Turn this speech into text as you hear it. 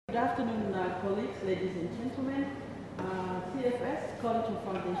Good afternoon, colleagues, ladies and gentlemen. CFS, College of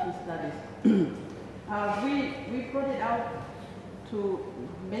Foundation Studies. We brought it out to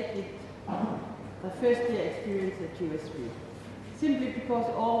make it a first-year experience at USP, simply because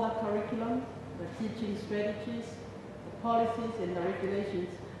all the curriculum, the teaching strategies, the policies and the regulations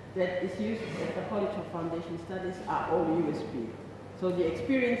that is used at the College of Foundation Studies are all USP. So the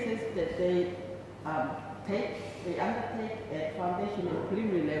experiences that they undertake at foundation and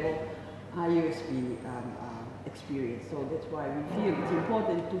preliminary level are USP experience. So that's why we feel it's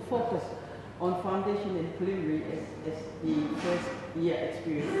important to focus on foundation and preliminary as the first year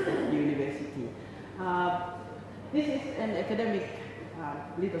experience at the university. This is an academic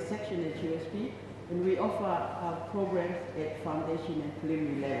little section at USP, and we offer programs at foundation and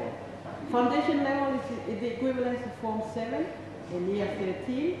preliminary level. Foundation level is the equivalent of Form 7 in year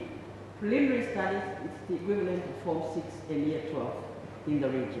 13. Preliminary studies is the equivalent of Form 6 in year 12 in the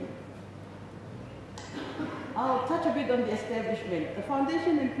region. I'll touch a bit on the establishment. The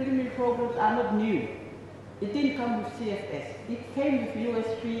foundation and preliminary programs are not new. It didn't come with CFS. It came with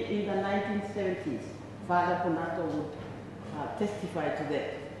USP in the 1970s. Father Ponato would testify to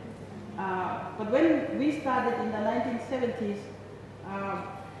that. But when we started in the 1970s,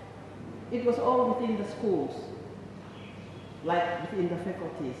 it was all within the schools, like within the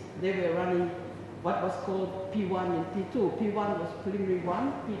faculties. They were running what was called P1 and P2. P1 was preliminary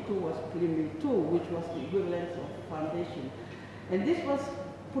 1, P2 was preliminary 2, which was the equivalent of foundation. And this was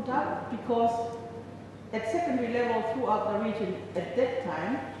put up because at secondary level throughout the region at that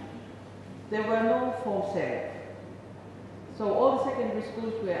time, there were no Form 7. So all the secondary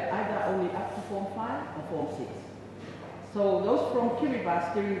schools were either only up to Form 5 or Form 6. So those from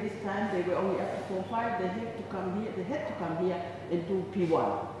Kiribati during this time, they were only up to Form 5. They had to come here and do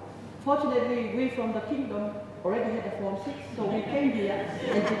P1. Fortunately, we from the kingdom already had a Form 6, so we came here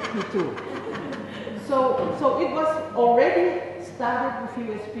and did P2. So it was already started with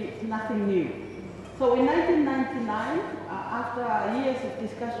USP, it's nothing new. So in 1999, after years of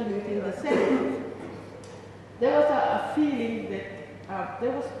discussion within the Senate, there was a feeling that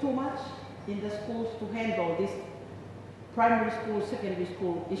there was too much in the schools to handle this primary school, secondary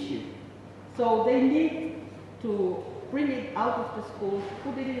school issue. So they need to bring it out of the schools,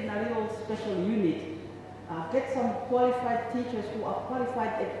 put it in a little special unit, get some qualified teachers who are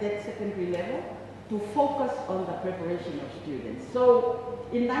qualified at that secondary level to focus on the preparation of students. So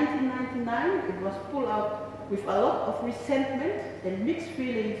in 1999, it was pulled out with a lot of resentment and mixed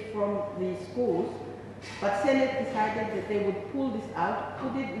feelings from the schools, but Senate decided that they would pull this out,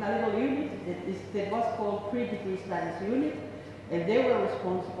 put it in a little unit that was called Pre-Degree Studies Unit, and they were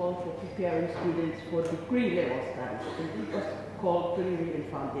responsible for preparing students for degree level studies, and it was called Preliminary and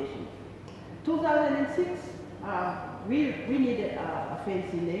Foundation. 2006, we needed a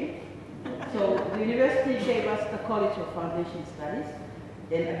fancy name, so the university gave us the College of Foundation Studies,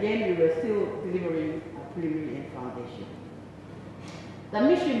 and again we were still delivering Preliminary and Foundation. The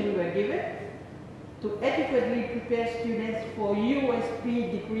mission we were given to adequately prepare students for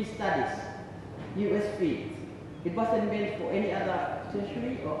USP degree studies, USP. It wasn't meant for any other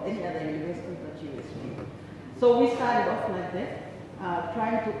tertiary or any other university but USP. So we started off like that,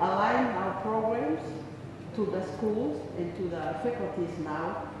 trying to align our programs to the schools and to the faculties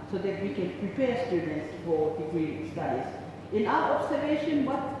now so that we can prepare students for degree studies. In our observation,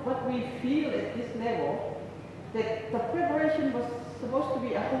 what we feel at this level, that the preparation was supposed to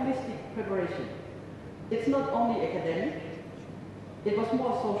be a holistic preparation. It's not only academic, it was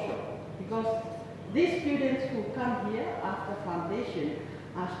more social, because these students who come here after foundation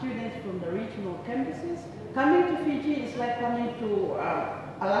are students from the regional campuses. Coming to Fiji is like coming to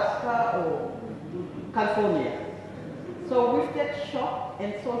Alaska or California. So with that shock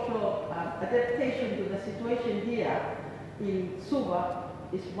and social adaptation to the situation here in Suva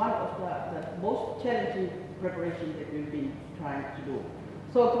is one of the most challenging preparations that we've been trying to do.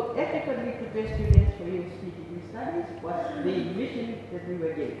 So to adequately prepare students for USP degree studies was the mission that we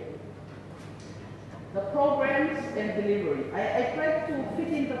were given. The programs and delivery. I tried to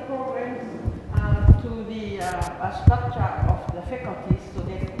fit in the programs to the structure of the faculties so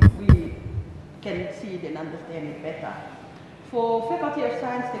that we can see it and understand it better. For Faculty of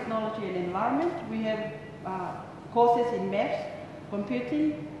Science, Technology and Environment, we have courses in maths,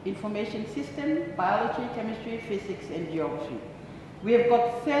 computing, information system, biology, chemistry, physics and geography. We have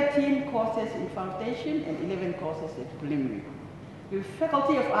got 13 courses in foundation and 11 courses in preliminary. With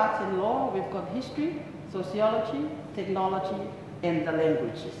Faculty of Arts and Law, we've got history, sociology, technology, and the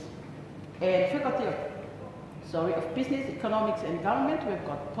languages. And Faculty of Business, Economics and Government, we've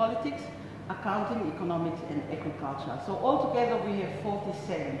got politics, accounting, economics, and agriculture. So altogether we have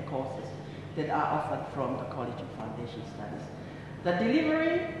 47 courses that are offered from the College of Foundation Studies. The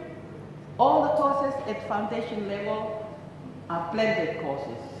delivery, all the courses at foundation level are blended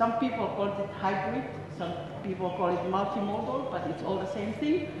courses. Some people call it hybrid, some people call it multimodal, but it's all the same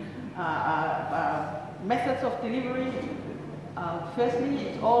thing. Methods of delivery, firstly,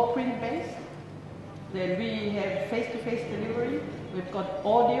 it's all print-based. Then we have face-to-face delivery. We've got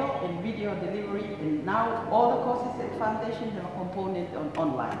audio and video delivery, and now all the courses at Foundation have a component on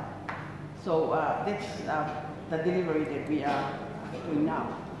online. So that's the delivery that we are doing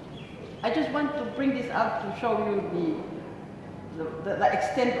now. I just want to bring this up to show you the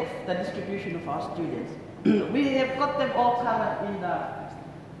extent of the distribution of our students. We have got them all covered in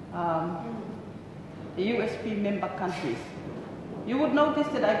the USP member countries. You would notice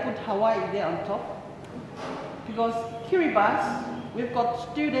that I put Hawaii there on top, because Kiribati, we've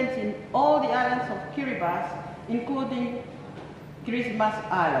got students in all the islands of Kiribati, including Christmas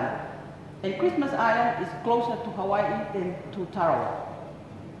Island. And Christmas Island is closer to Hawaii than to Tarawa.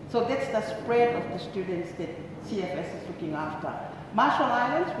 So that's the spread of the students that CFS is looking after. Marshall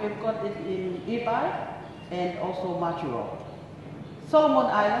Islands, we've got it in Ibai and also Majuro.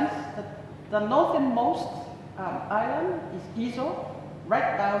 Solomon Islands, the northernmost island is Gizo,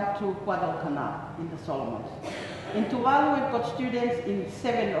 right down to Guadalcanal in the Solomons. In Tuvalu, we've got students in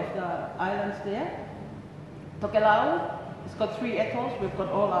 7 of the islands there. Tokelau, it's got 3 atolls. We've got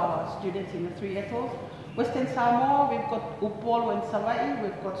all our students in the 3 atolls. Western Samoa, we've got Upolu and Savai'i.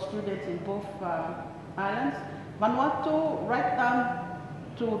 We've got students in both islands. Vanuatu, right down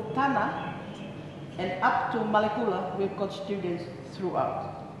to Tana and up to Malekula, we've got students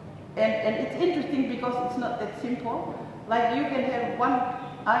throughout. And it's interesting because it's not that simple. Like you can have one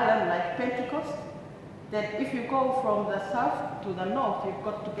island like Pentecost, that if you go from the south to the north, you've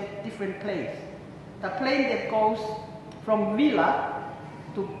got to get different planes. The plane that goes from Vila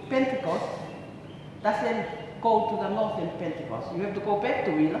to Pentecost doesn't go to the north in Pentecost. You have to go back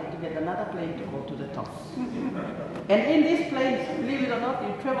to Vila to get another plane to go to the top. And in these planes, believe it or not,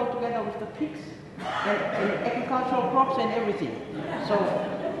 you travel together with the pigs and agricultural crops and everything. So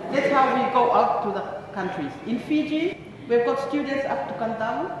that's how we go out to the countries. In Fiji, we've got students up to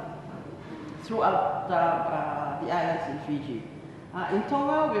Kandavu throughout the islands in Fiji. In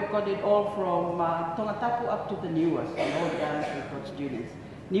Tonga, we've got it all from Tongatapu up to the Niues. In all the islands, we've got students.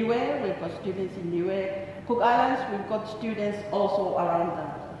 Niue, we've got students in Niue. Cook Islands, we've got students also around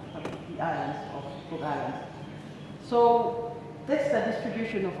the islands of Cook Islands. So that's the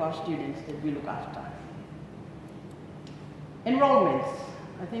distribution of our students that we look after. Enrollments.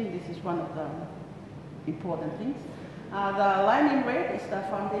 I think this is one of the important things. The line in red is the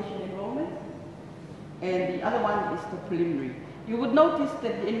foundation enrollment, and the other one is the preliminary. You would notice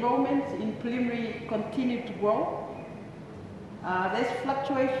that the enrollments in preliminary continue to grow. There's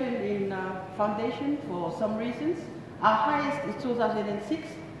fluctuation in foundation for some reasons. Our highest is 2006.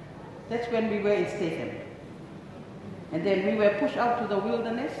 That's when we were in Statham. And then we were pushed out to the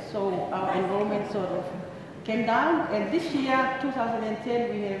wilderness, so our enrollment sort of came down. And this year, 2010,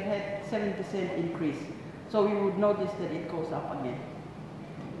 we have had 7% increase. So you would notice that it goes up again.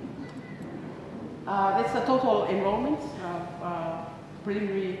 That's the total enrollments,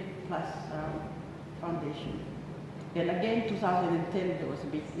 preliminary plus foundation. And again, 2010, there was a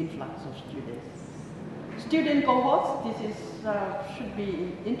big influx of students. Student cohorts, this is, should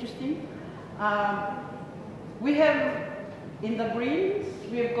be interesting. We have, in the greens,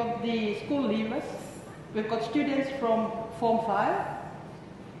 we've got the school leavers. We've got students from Form 5.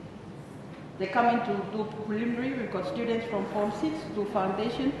 They come in to do preliminary. We've got students from Form 6 to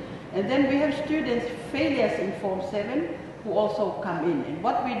foundation. And then we have students, failures in Form 7, who also come in. And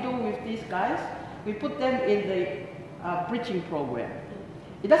what we do with these guys, we put them in the bridging program.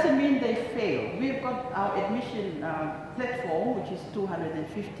 It doesn't mean they fail. We've got our admission platform, which is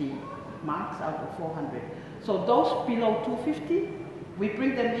 250 marks out of 400. So those below 250, we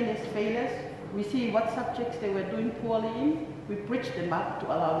bring them in as failures. We see what subjects they were doing poorly in. We bridge them up to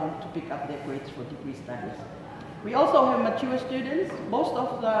allow them to pick up their grades for degree studies. We also have mature students. Most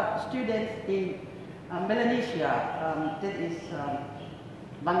of the students in Melanesia, that is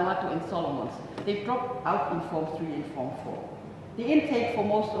Vanuatu and Solomons, they drop out in Form 3 and Form 4. The intake for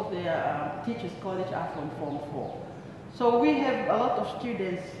most of their teachers' college are from Form 4. So we have a lot of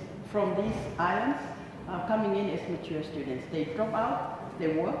students from these islands coming in as mature students. They drop out, they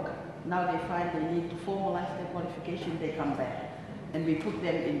work, now they find they need to formalize their qualification, they come back. And we put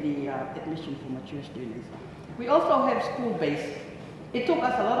them in the admission for mature students. We also have school-based. It took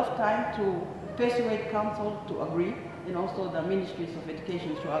us a lot of time to persuade council to agree and also the ministries of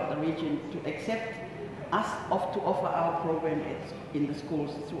education throughout the region to accept us to offer our program in the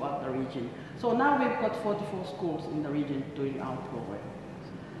schools throughout the region. So now we've got 44 schools in the region doing our program.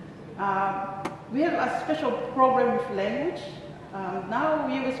 We have a special program with language. Now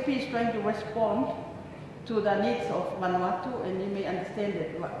USP is trying to respond to the needs of Vanuatu, and you may understand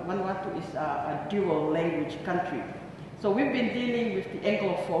that Vanuatu is a dual language country. So we've been dealing with the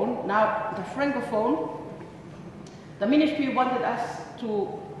Anglophone. Now the Francophone, the ministry wanted us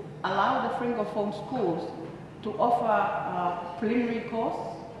to allow the Francophone schools to offer a preliminary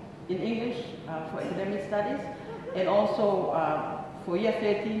course in English for academic studies, and also for year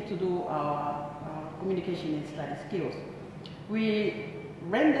 13 to do our communication and study skills. We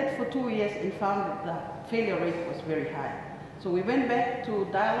ran that for 2 years and found that the failure rate was very high. So we went back to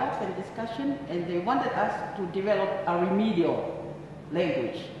dialogue and discussion, and they wanted us to develop a remedial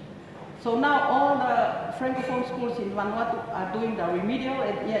language. So now all the Francophone schools in Vanuatu are doing the remedial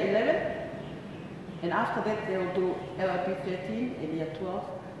at year 11, and after that they will do LLP 13 in year 12,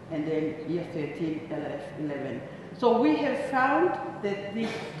 and then year 13, LLF 11. So we have found that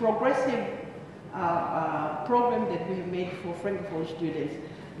this progressive program that we have made for Francophone students,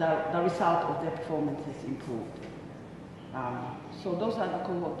 the result of their performance has improved. So those are the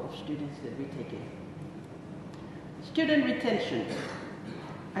cohort of students that we take in. Student retention.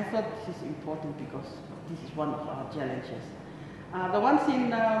 I thought this is important because this is one of our challenges. The ones in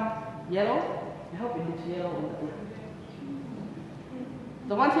yellow, I hope it is yellow on the book.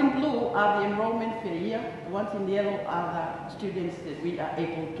 The ones in blue are the enrollment per year. The ones in yellow are the students that we are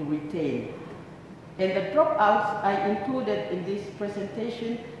able to retain. And the dropouts I included in this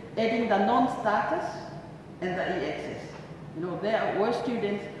presentation, adding the non-starters and the EXs. You know, there were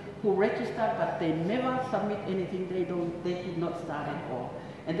students who registered, but they never submit anything. They did not start at all.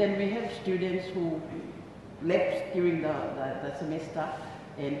 And then we have students who lapse during the semester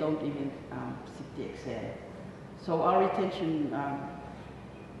and don't even sit the exam. So our retention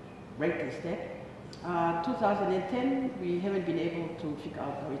rate is that. 2010, we haven't been able to figure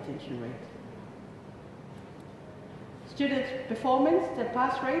out the retention rate. Students' performance, the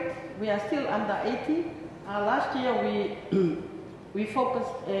pass rate, we are still under 80. Last year we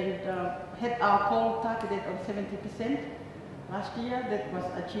focused and had our goal targeted on 70%. Last year that was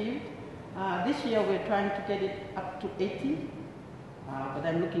achieved. This year we're trying to get it up to 80, but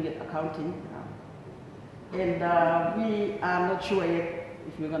I'm looking at accounting. And we are not sure yet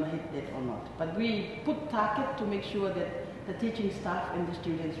if we're going to hit that or not. But we put target to make sure that the teaching staff and the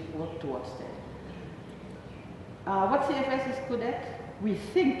students work towards that. What CFS is good at, we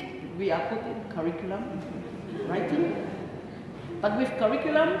think we are good in curriculum writing, but with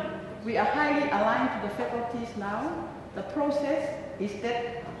curriculum, we are highly aligned to the faculties now. The process is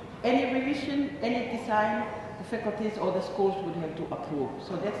that any revision, any design, the faculties or the schools would have to approve.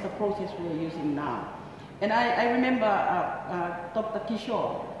 So that's the process we are using now. And I remember Dr.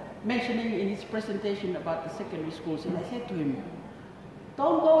 Kishore mentioning in his presentation about the secondary schools, and I said to him,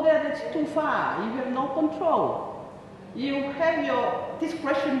 don't go there, that's too far, you have no control. You have your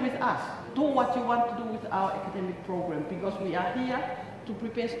discretion with us. Do what you want to do with our academic program, because we are here to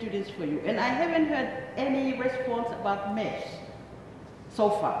prepare students for you. And I haven't heard any response about maths so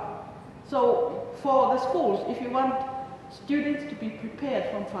far. So for the schools, if you want students to be prepared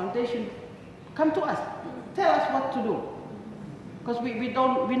from foundation, come to us. Tell us what to do. Because we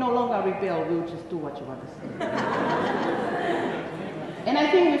no longer rebel, we'll just do what you want us to do. And I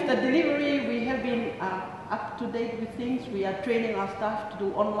think with the delivery, we have been up to date with things. We are training our staff to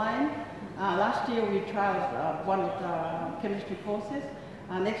do online. Last year we trialed one of the chemistry courses.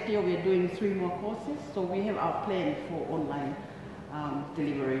 Next year we are doing 3 more courses. So we have our plan for online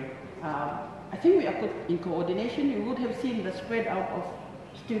delivery. I think we are good in coordination. You would have seen the spread out of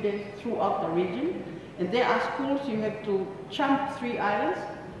students throughout the region. And there are schools you have to jump 3 islands,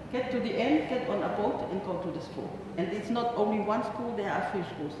 get to the end, get on a boat and go to the school. And it's not only one school, there are 3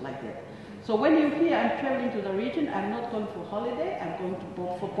 schools like that. So when you hear I'm traveling to the region, I'm not going for holiday, I'm going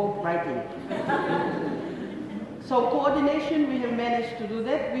for boat riding. So coordination, we have managed to do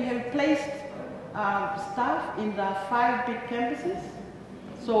that. We have placed staff in the 5 big campuses.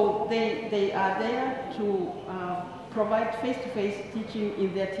 So they are there to provide face-to-face teaching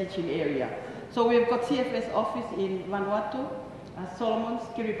in their teaching area. So we've got CFS office in Vanuatu, Solomons,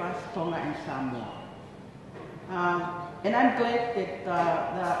 Kiribati, Tonga and Samoa. And I'm glad that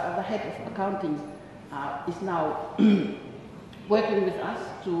the head of accounting is now working with us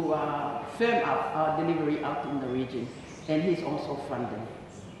to firm up our delivery out in the region, and he's also funding.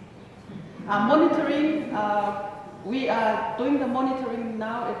 Monitoring, we are doing the monitoring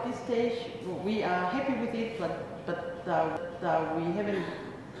now at this stage. We are happy with it, but we haven't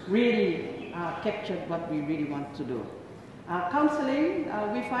really captured what we really want to do. Counseling,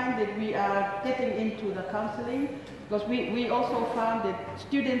 we find that we are getting into the counseling because we also found that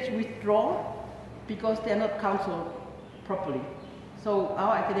students withdraw because they are not counseled properly. So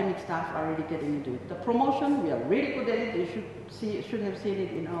our academic staff are really getting into it. The promotion, we are really good at it. You should have seen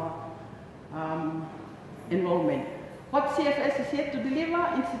it in our enrollment. What CFS is here to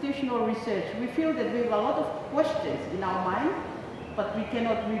deliver? Institutional research. We feel that we have a lot of questions in our mind, but we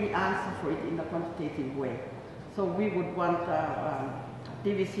cannot really answer for it in a quantitative way. So we would want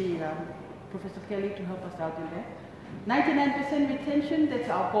DVC, Professor Kelly, to help us out in that. 99% retention, that's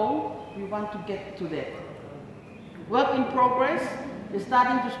our goal. We want to get to that. Work in progress is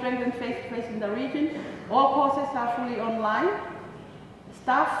starting to strengthen face-to-face in the region. All courses are fully online.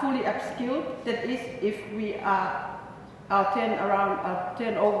 Staff fully upskilled. That is, if we are, our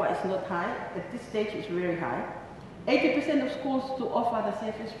turnover is not high. At this stage, it's very high. 80% of schools to offer the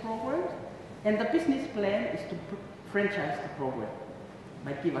CFS programs. And the business plan is to franchise the program,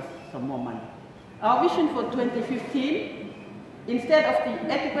 might give us some more money. Our vision for 2015, instead of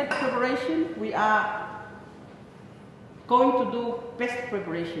the adequate preparation, we are going to do best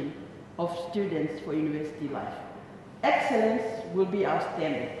preparation of students for university life. Excellence will be our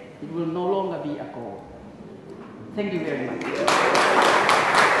standard. It will no longer be a goal. Thank you very much.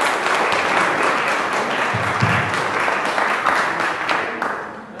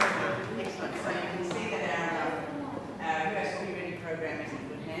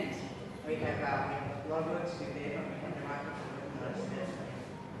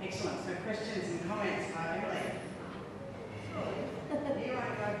 Excellent. So questions and comments, Emily. You want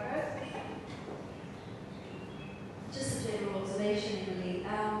to go first? Just a general observation, Emily.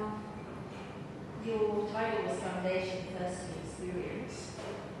 Your title was Foundation First Experience.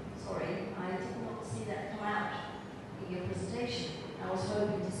 Sorry, I did not see that come out in your presentation. I was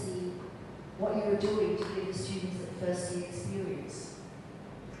hoping to see what you were doing to give the students that first year experience.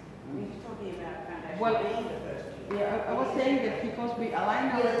 We're talking about foundation Well, being the first year. Yeah, I was saying that because we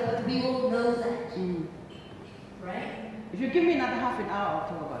align our... Yeah, but we all know that, right? If you give me another half an hour, I'll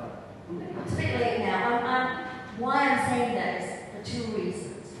talk about it. It's a bit late now. Why I'm saying that is for two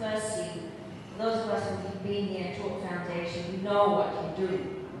reasons. Firstly, for those of us who've been here and taught foundation, we know what you do,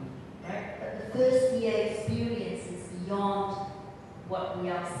 right? But the first year experience is beyond what we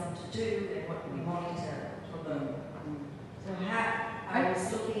ask them to do and what we monitor for them. So I was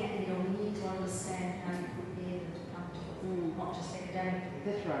looking at, we need to understand how you prepare them to come to it, not just academically.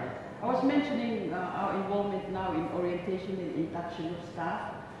 That's right. I was mentioning our involvement now in orientation and induction of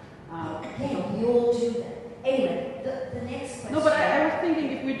staff. Again, we all do that. Anyway, the next question. No, but I was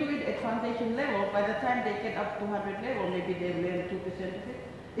thinking if we do it at foundation level, by the time they get up to 100 level, maybe they learn 2% of it.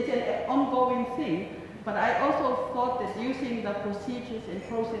 It's an ongoing thing, but I also thought that using the procedures and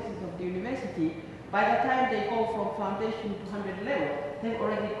processes of the university, by the time they go from foundation to 100 level, they've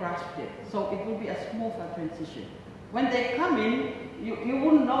already grasped it. So it will be a smoother transition. When they come in, you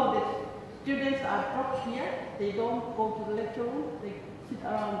wouldn't know that students are dropped here, they don't go to the lecture room, they sit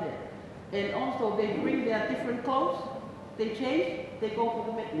around there. And also they bring their different clothes, they change, they go for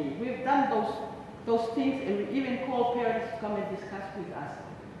the matinee. We've done those things, and we even call parents to come and discuss with us.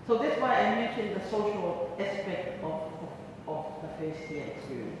 So that's why I mentioned the social aspect of the first year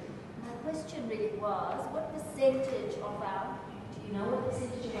experience. My question really was, what percentage of our, Do you know what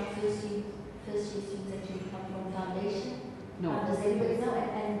percentage of our first year students actually come from foundation? No. Does anybody know?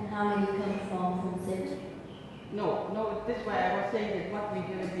 And how many come from center? No, that's why I was saying that what we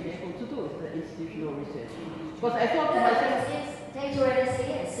haven't been able to do is the institutional research. Because I thought to myself... Yes, data at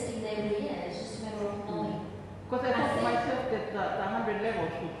SES sitting there every year, it's just a matter of knowing. Because I thought to myself that the 100 level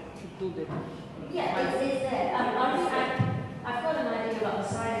should do that. Yeah, it's there. I've got an idea about the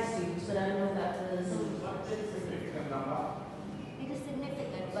science students, but I don't know about the social it is significant, but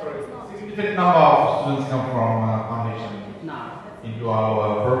Sorry, it's not. significant number of students come from foundation into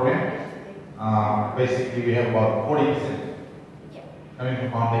our program. Basically, we have about 40% coming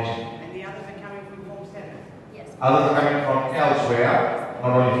from foundation. And the others are coming from Form 7? Yes. Others are coming from elsewhere,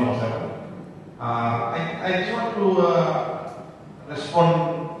 not only from 7. I just want to respond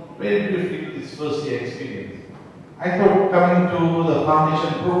very briefly to this first year experience. I thought coming to the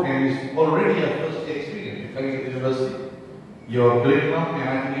foundation program is already a first year experience. Coming to the university, your curriculum, and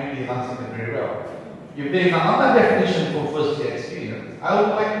I think Emily answered it very well. If there is another definition for first year experience, I would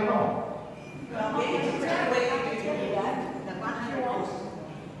like to know. Well, we need to tell where you do the 100 course.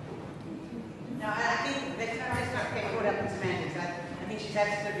 No, I think let's not get caught up in semantics. I think she is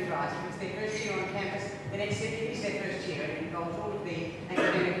absolutely right. If it's their first year on campus, then it is their first year. It involves all of the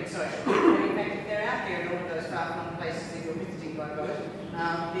academic and social. And in fact, if they're out there in all of those far-flung places that you're visiting by boat,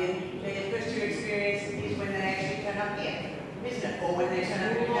 then their first year experience is when they actually turn up here, isn't it? Or when they turn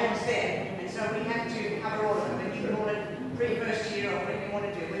up in campus there. And so we have to cover all of it. When you call it pre-first year or whatever you want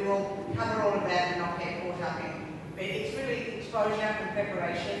to do, we will cover all of that and not get caught up in. But it's really exposure and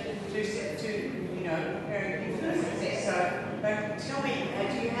preparation to preparing people for success. So tell me,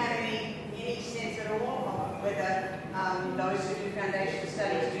 do you have any sense at all of whether those who do foundation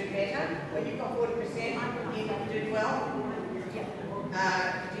studies do better? When you've got 40%, you did well.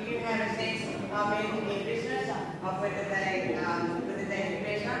 Do you have a sense of in business of whether they do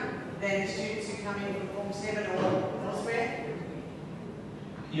better than students who come in from Form 7 or elsewhere?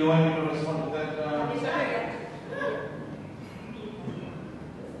 You want me to respond to that?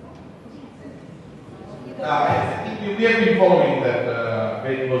 I think we have been following that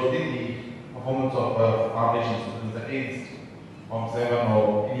very closely, the performance of foundation students against Form 7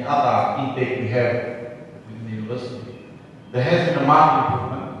 or any other intake we have within the university. There has been a marked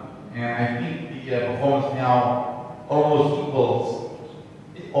improvement, and I think the performance now almost equal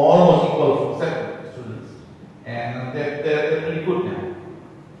from 7 students, and they're pretty good now.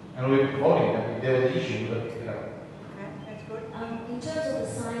 And we're following them. If there was an issue, we'll pick it up. Okay, that's good. In terms of the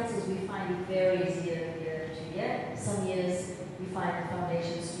sciences, we find it varies year to year. Some years we find the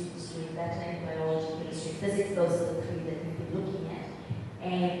foundation students doing better in biology, chemistry, physics. Those are the three that we've been looking at.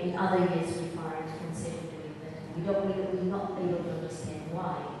 And in other years we find considered doing better. We're not able to understand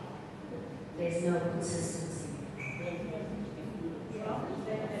why. There's no consistency. Well,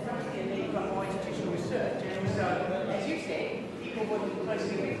 there's obviously a need for more institutional research, and also, as you said, people working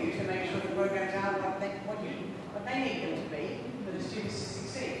closely with you to make sure the programs are what they need them to be for the students to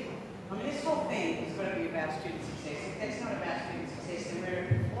succeed. I mean, this whole thing has got to be about student success. If that's not about student success, then we're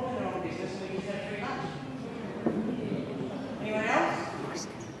all in the wrong business and we use that very much. Anyone else?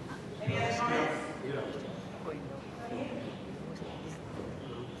 Any other comments?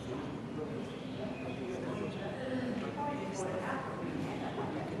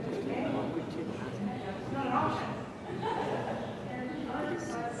 Not an option.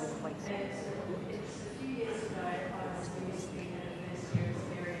 It's a few years ago, I was ministering in a first year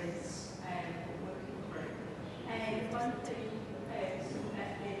experience working group. And one thing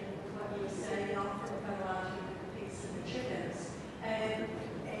back then, what you were saying, often come along with the pigs and the chickens. And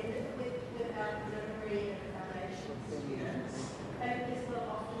with our delivery and foundation students, as well,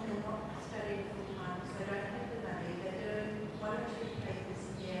 often they're not studying full time, so they don't have the money. They're doing 1 or 2 papers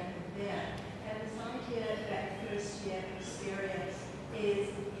here and there. And this idea that first year experience is,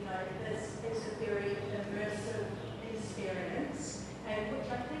 this is a very immersive experience, and which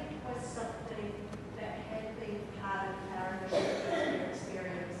I think was something that had been part of our initial first year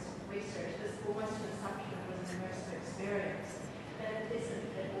experience research. There's almost an assumption it was an immersive experience, but it isn't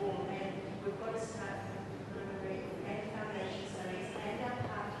at all. And we've got to start with preliminary and foundation studies and our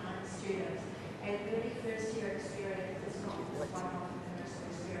part-time students. And really first year experience is not just one-off immersive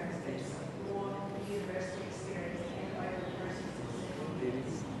experience, but it's more the university experience and over the process of 7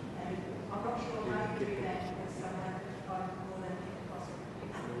 years. And I'm not sure how you do that with someone on more than possible.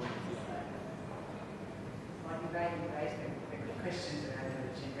 Like you raised the questions around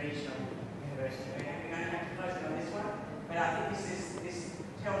the regional university. We're going to have to close it on this one, but I think this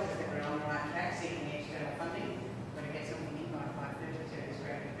tells us that we're on the right track, seeking the external funding. We're going to get something in by 5:30 to this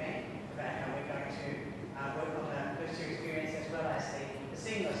great event about how we're going to work on the first year experience as well as the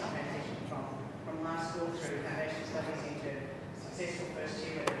seamless transition from last school through foundation studies into successful first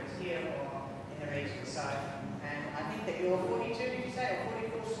year, whether it's here or in the region. So, and I think that your 42, did you say, or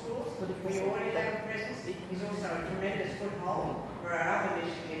 44 schools, where you already have a presence, is also a tremendous foothold for our other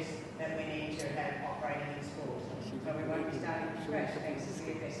initiatives that we need to have operating in schools. So we won't be starting from scratch. Thanks,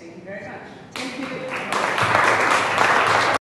 CFS. Thank you very much. Thank you.